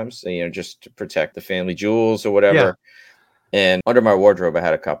sometimes, you know, just to protect the family jewels or whatever. Yeah. And under my wardrobe, I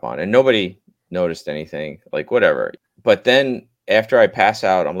had a cup on and nobody noticed anything, like whatever. But then after I pass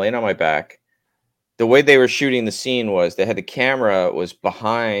out, I'm laying on my back. The way they were shooting the scene was they had the camera was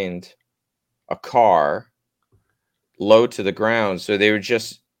behind a car, low to the ground. So they were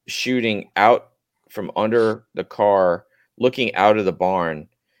just shooting out from under the car, looking out of the barn,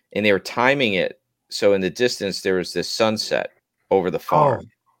 and they were timing it. So in the distance, there was this sunset over the farm,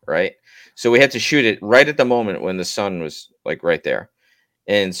 right? So we had to shoot it right at the moment when the sun was like right there.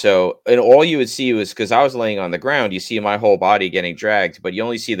 And so, and all you would see was, because I was laying on the ground, you see my whole body getting dragged, but you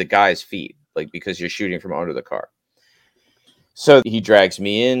only see the guy's feet, like because you're shooting from under the car. So he drags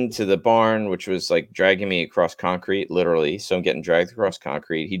me into the barn, which was like dragging me across concrete, literally. So I'm getting dragged across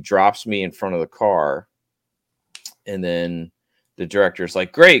concrete. He drops me in front of the car. And then the director's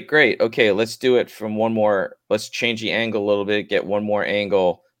like, great. Okay, let's do it from one more. Let's change the angle a little bit, get one more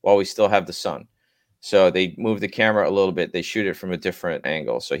angle while we still have the sun. So they move the camera a little bit. They shoot it from a different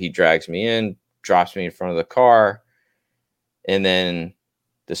angle. So he drags me in, drops me in front of the car. And then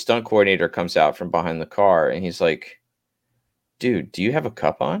the stunt coordinator comes out from behind the car and he's like, dude, do you have a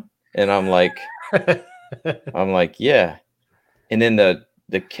cup on? And I'm like, yeah. And then the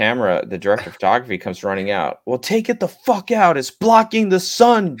director of photography comes running out. Well, take it the fuck out. It's blocking the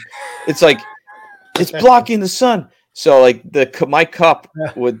sun. It's like, it's blocking the sun. So like my cup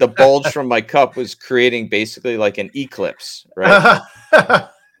with the bulge from my cup was creating basically like an eclipse, right?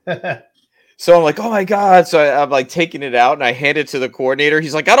 So I'm like, oh my God. So I'm like taking it out and I hand it to the coordinator.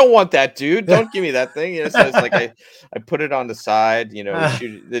 He's like, I don't want that, dude. Don't give me that thing. You know, so it's like I put it on the side, you know,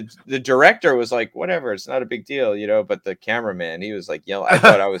 the director was like, whatever, it's not a big deal, you know, but the cameraman, he was like yelling. I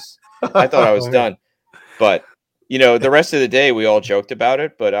thought I was done. But you know, the rest of the day we all joked about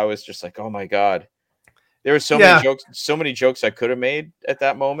it, but I was just like, oh my God. There were so many jokes I could have made at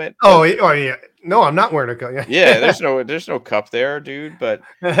that moment. Oh yeah. No, I'm not wearing a cup. Yeah, there's no cup there, dude. But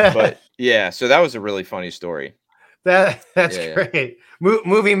yeah, so that was a really funny story. That's great. Yeah.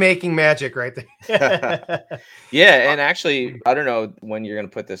 Movie making magic right there. Yeah, and actually, I don't know when you're gonna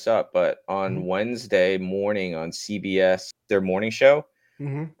put this up, but on Wednesday morning on CBS, their morning show,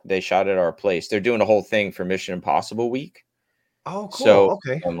 they shot at our place. They're doing a whole thing for Mission Impossible week. Oh, cool. So,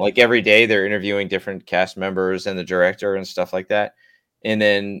 okay. Like every day they're interviewing different cast members and the director and stuff like that. And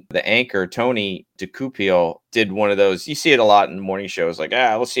then the anchor, Tony DeCoupiel, did one of those. You see it a lot in morning shows, like,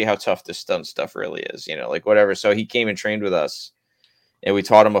 let's see how tough this stunt stuff really is, you know, like whatever. So he came and trained with us and we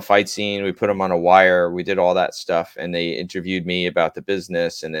taught him a fight scene. We put him on a wire. We did all that stuff. And they interviewed me about the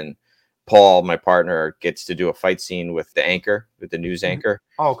business. And then Paul, my partner, gets to do a fight scene with the anchor, with the news anchor.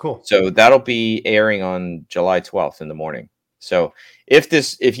 Oh, cool. So that'll be airing on July 12th in the morning. So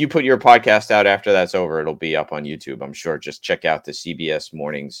if you put your podcast out after that's over, it'll be up on YouTube. I'm sure. Just check out the CBS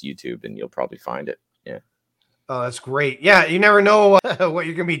Mornings YouTube and you'll probably find it. Yeah. Oh, that's great. Yeah. You never know what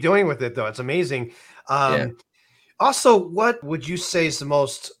you're going to be doing with it though. It's amazing. Also, what would you say is the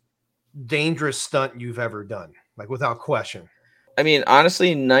most dangerous stunt you've ever done? Like without question. I mean,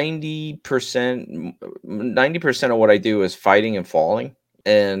 honestly, 90% of what I do is fighting and falling.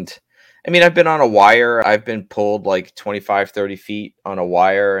 And I mean, I've been on a wire. I've been pulled like 25, 30 feet on a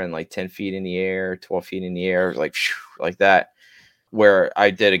wire and like 10 feet in the air, 12 feet in the air, like, like that. Where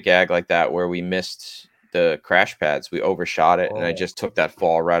I did a gag like that where we missed the crash pads. We overshot it and I just took that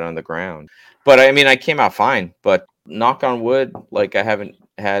fall right on the ground. But I mean, I came out fine, but knock on wood, like I haven't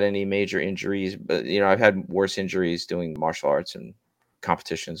had any major injuries, but I've had worse injuries doing martial arts and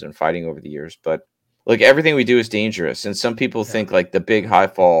competitions and fighting over the years. But like everything we do is dangerous. And some people think like the big high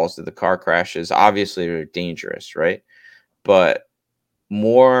falls, the car crashes, obviously are dangerous, right? But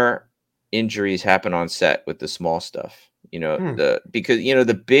more injuries happen on set with the small stuff. Because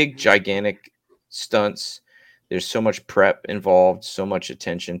the big gigantic stunts, there's so much prep involved, so much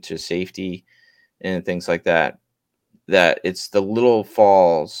attention to safety and things like that, that it's the little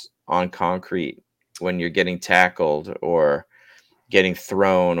falls on concrete when you're getting tackled or getting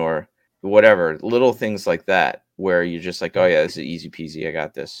thrown or whatever, little things like that, where you're just like, oh yeah, this is easy peasy. I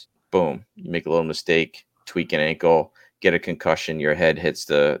got this. Boom. You make a little mistake, tweak an ankle, get a concussion, your head hits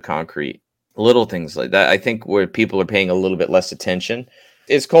the concrete. Little things like that. I think where people are paying a little bit less attention.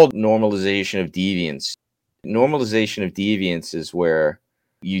 It's called normalization of deviance. Normalization of deviance is where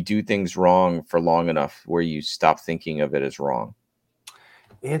you do things wrong for long enough where you stop thinking of it as wrong.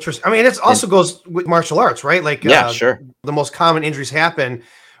 Interesting. I mean, it also goes with martial arts, right? Like, sure. The most common injuries happen,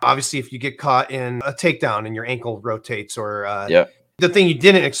 obviously, if you get caught in a takedown and your ankle rotates or the thing you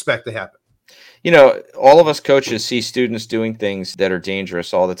didn't expect to happen. All of us coaches see students doing things that are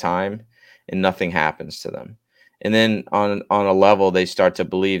dangerous all the time and nothing happens to them. And then on a level, they start to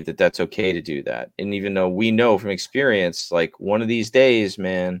believe that that's okay to do that. And even though we know from experience, like one of these days,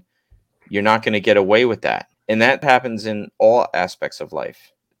 man, you're not going to get away with that. And that happens in all aspects of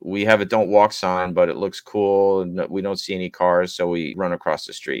life. We have a don't walk sign, but it looks cool. And we don't see any cars, so we run across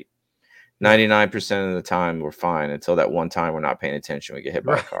the street. 99% of the time, we're fine until that one time we're not paying attention. We get hit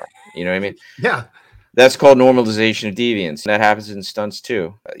by a car. You know what I mean? Yeah. That's called normalization of deviance. That happens in stunts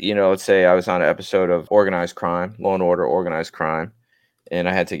too. Let's say I was on an episode of Organized Crime, Law and Order, Organized Crime, and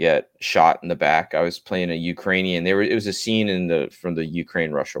I had to get shot in the back. I was playing a Ukrainian. It was a scene from the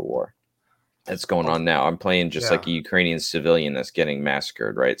Ukraine-Russia war that's going on now. I'm playing just like a Ukrainian civilian that's getting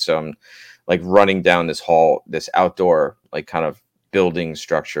massacred, right? So I'm like running down this hall, this outdoor like kind of building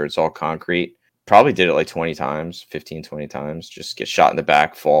structure. It's all concrete. Probably did it like 20 times, 15, 20 times. Just get shot in the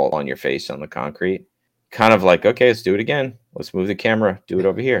back, fall on your face on the concrete. Kind of like, okay, let's do it again. Let's move the camera. Do it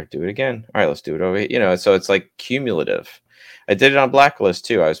over here. Do it again. All right, let's do it over here. So it's like cumulative. I did it on Blacklist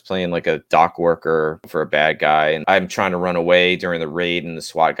too. I was playing like a dock worker for a bad guy, and I'm trying to run away during the raid, and the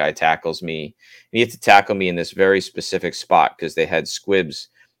SWAT guy tackles me. And he had to tackle me in this very specific spot because they had squibs.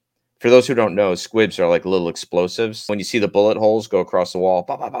 For those who don't know, squibs are like little explosives. When you see the bullet holes go across the wall,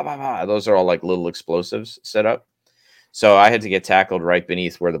 bah, bah, bah, bah, bah, those are all like little explosives set up. So I had to get tackled right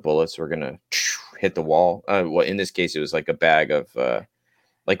beneath where the bullets were going to hit the wall. Well, in this case, it was like a bag of,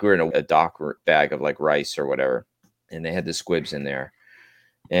 like we were in a dock bag of like rice or whatever. And they had the squibs in there.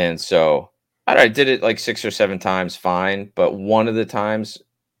 And so I did it like 6 or 7 times, fine. But one of the times,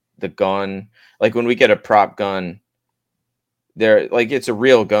 the gun, like when we get a prop gun, there, like it's a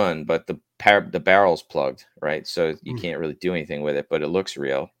real gun, but the barrel's plugged, right? So you can't really do anything with it, but it looks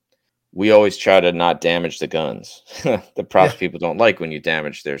real. We always try to not damage the guns. The props people don't like when you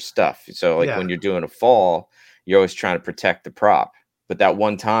damage their stuff. So like when you're doing a fall, you're always trying to protect the prop. But that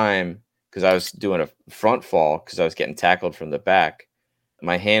one time, because I was doing a front fall, because I was getting tackled from the back,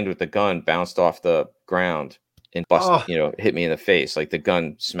 my hand with the gun bounced off the ground and hit me in the face. Like the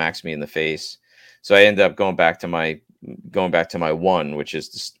gun smacks me in the face. So I ended up going back to my one, which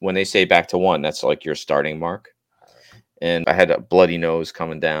is when they say back to one, that's like your starting mark. And I had a bloody nose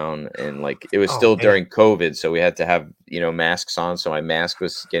coming down, and like it was still during COVID, so we had to have masks on. So my mask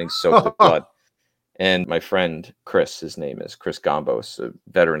was getting soaked with blood. And my friend Chris, his name is Chris Gombos, a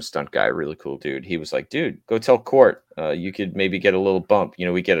veteran stunt guy, really cool dude. He was like, "Dude, go tell court. You could maybe get a little bump.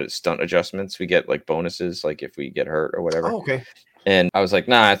 We get stunt adjustments. We get like bonuses, like if we get hurt or whatever." Oh, okay. And I was like,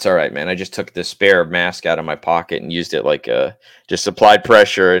 "Nah, it's all right, man. I just took the spare mask out of my pocket and used it like just applied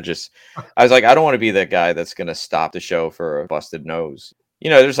pressure. I was like, I don't want to be that guy that's going to stop the show for a busted nose.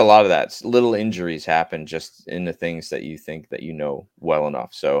 There's a lot of that. Little injuries happen just in the things that you think that well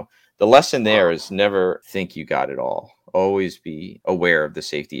enough. So the lesson there is never think you got it all. Always be aware of the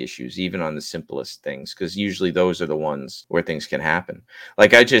safety issues, even on the simplest things, because usually those are the ones where things can happen.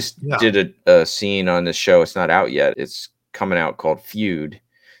 Like I just did a scene on this show. It's not out yet. It's coming out called Feud.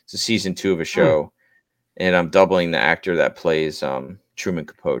 It's a season 2 of a show, and I'm doubling the actor that plays Truman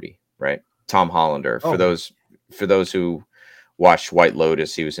Capote, right? Tom Hollander. For those who watched White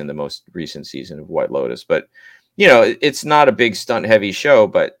Lotus, he was in the most recent season of White Lotus. But it's not a big stunt heavy show,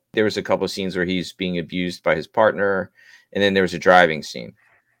 but There was a couple of scenes where he's being abused by his partner, and then there was a driving scene.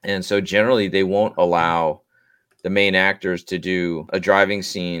 And so generally they won't allow the main actors to do a driving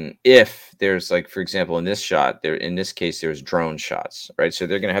scene if there's, like, for example, in this case there's drone shots, right? So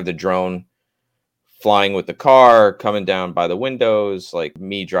they're going to have the drone flying with the car coming down by the windows, like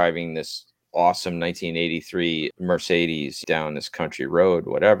me driving this awesome 1983 Mercedes down this country road,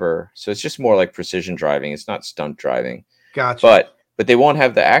 whatever. So it's just more like precision driving. It's not stunt driving. Gotcha. But they won't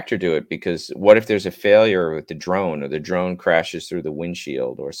have the actor do it, because what if there's a failure with the drone, or the drone crashes through the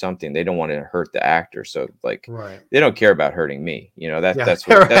windshield or something? They don't want to hurt the actor. So, like, Right. they don't care about hurting me. That's Right. that's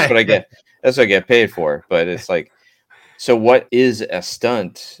what I get. That's what I get paid for. But it's like, so what is a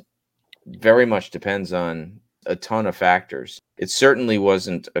stunt very much depends on a ton of factors. It certainly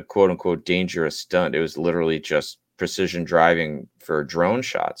wasn't a quote unquote dangerous stunt. It was literally just precision driving for drone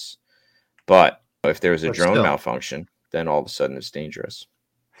shots. But if there was a drone malfunction, then all of a sudden it's dangerous.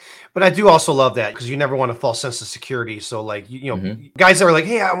 But I do also love that, because you never want a false sense of security. So, like, guys that are like,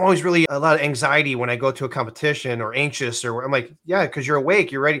 hey, I'm always really a lot of anxiety when I go to a competition, or anxious, or I'm like, yeah, because you're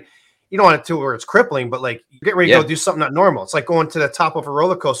awake, you're ready. You don't want it to where it's crippling, but like, you get ready to go do something not normal. It's like going to the top of a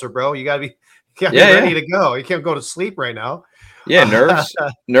roller coaster, bro. You gotta be ready to go. You can't go to sleep right now. Yeah,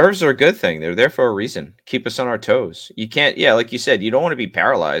 nerves are a good thing. They're there for a reason. Keep us on our toes. You can't, like you said, you don't want to be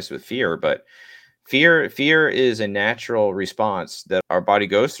paralyzed with fear, but fear is a natural response that our body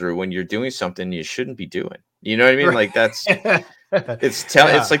goes through when you're doing something you shouldn't be doing. You know what I mean? Like, that's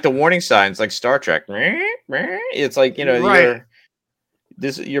it's like the warning signs, like Star Trek. It's like,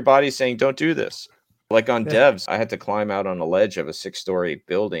 your body's saying, don't do this. Like on Devs, I had to climb out on a ledge of a 6-story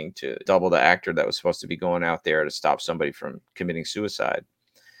building to double the actor that was supposed to be going out there to stop somebody from committing suicide.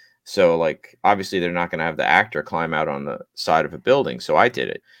 So, like, obviously they're not going to have the actor climb out on the side of a building. So I did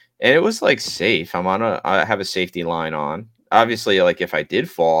it. And it was like safe. I have a safety line on. Obviously, like, if I did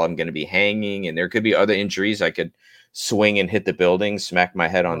fall, I'm going to be hanging, and there could be other injuries. I could swing and hit the building, smack my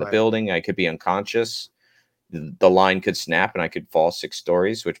head on the building. I could be unconscious. The line could snap and I could fall 6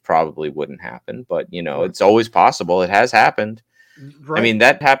 stories, which probably wouldn't happen. But, it's always possible. It has happened. Right. I mean,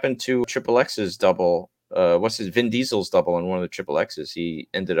 that happened to Triple X's double. Vin Diesel's double on one of the Triple X's. He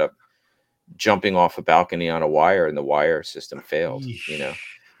ended up jumping off a balcony on a wire, and the wire system failed.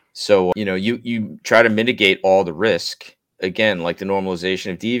 So, you try to mitigate all the risk. Again, like the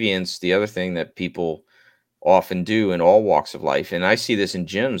normalization of deviance, the other thing that people often do in all walks of life, and I see this in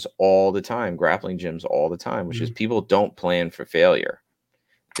gyms all the time, grappling gyms all the time, which is people don't plan for failure.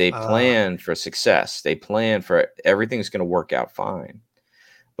 They plan for success. They plan for everything's going to work out fine.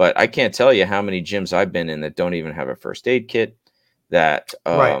 But I can't tell you how many gyms I've been in that don't even have a first aid kit, that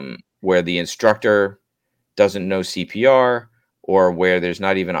where the instructor doesn't know CPR, or where there's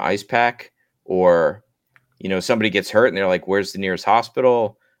not even an ice pack, or somebody gets hurt and they're like, where's the nearest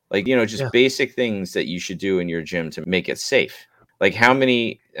hospital? Like, just basic things that you should do in your gym to make it safe. Like, how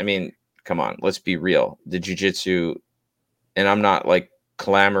many, I mean, come on, let's be real. The jiu-jitsu, and I'm not like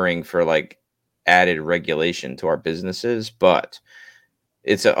clamoring for like added regulation to our businesses, but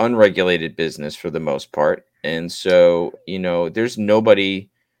it's an unregulated business for the most part. And so, there's nobody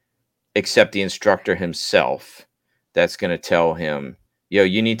except the instructor himself that's going to tell him,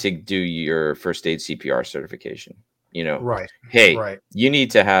 you need to do your first aid CPR certification. Hey, you need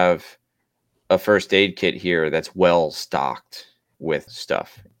to have a first aid kit here that's well stocked with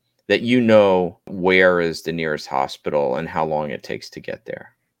stuff that where is the nearest hospital and how long it takes to get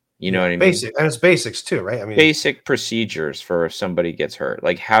there. You know what I mean? Basic, and it's basics too, right? I mean, basic procedures for if somebody gets hurt.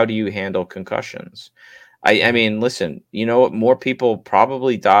 Like, how do you handle concussions? I mean, listen, more people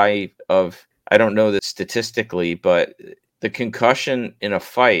probably die of, I don't know this statistically, but the concussion in a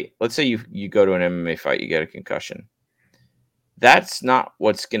fight, let's say you go to an MMA fight, you get a concussion. That's not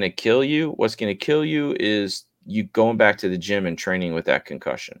what's going to kill you. What's going to kill you is you going back to the gym and training with that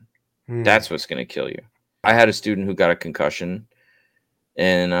concussion. That's what's going to kill you. I had a student who got a concussion,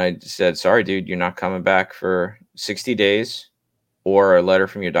 and I said, sorry, dude, you're not coming back for 60 days or a letter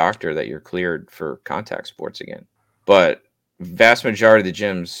from your doctor that you're cleared for contact sports again. But vast majority of the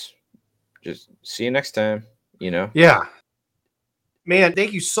gyms, just see you next time, Yeah. Man,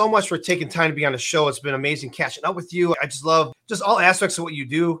 thank you so much for taking time to be on the show. It's been amazing catching up with you. I just love all aspects of what you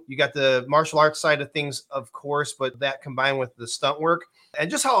do. You got the martial arts side of things, of course, but that combined with the stunt work, and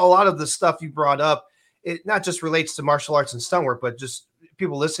just how a lot of the stuff you brought up, it not just relates to martial arts and stunt work, but just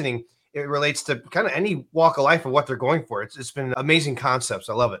people listening, it relates to kind of any walk of life of what they're going for. It's been amazing concepts.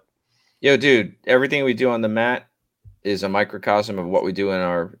 I love it. Yo, dude, everything we do on the mat is a microcosm of what we do in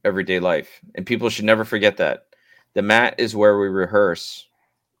our everyday life. And people should never forget that. The mat is where we rehearse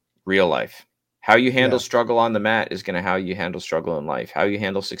real life. How you handle struggle on the mat is going to how you handle struggle in life. How you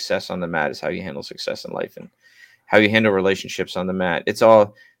handle success on the mat is how you handle success in life, and how you handle relationships on the mat. It's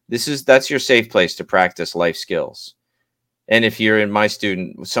all that's your safe place to practice life skills. And if you're in my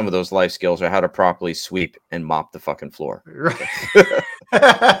student, some of those life skills are how to properly sweep and mop the fucking floor. Right.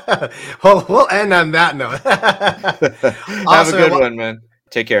 Well, we'll end on that note. Have a good one, man.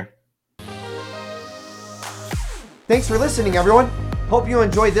 Take care. Thanks for listening, everyone. Hope you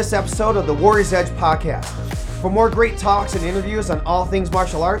enjoyed this episode of the Warrior's Edge podcast. For more great talks and interviews on all things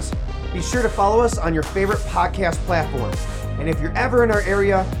martial arts, be sure to follow us on your favorite podcast platform. And if you're ever in our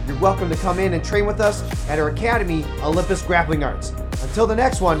area, you're welcome to come in and train with us at our academy, Olympus Grappling Arts. Until the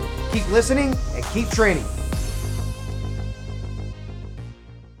next one, keep listening and keep training.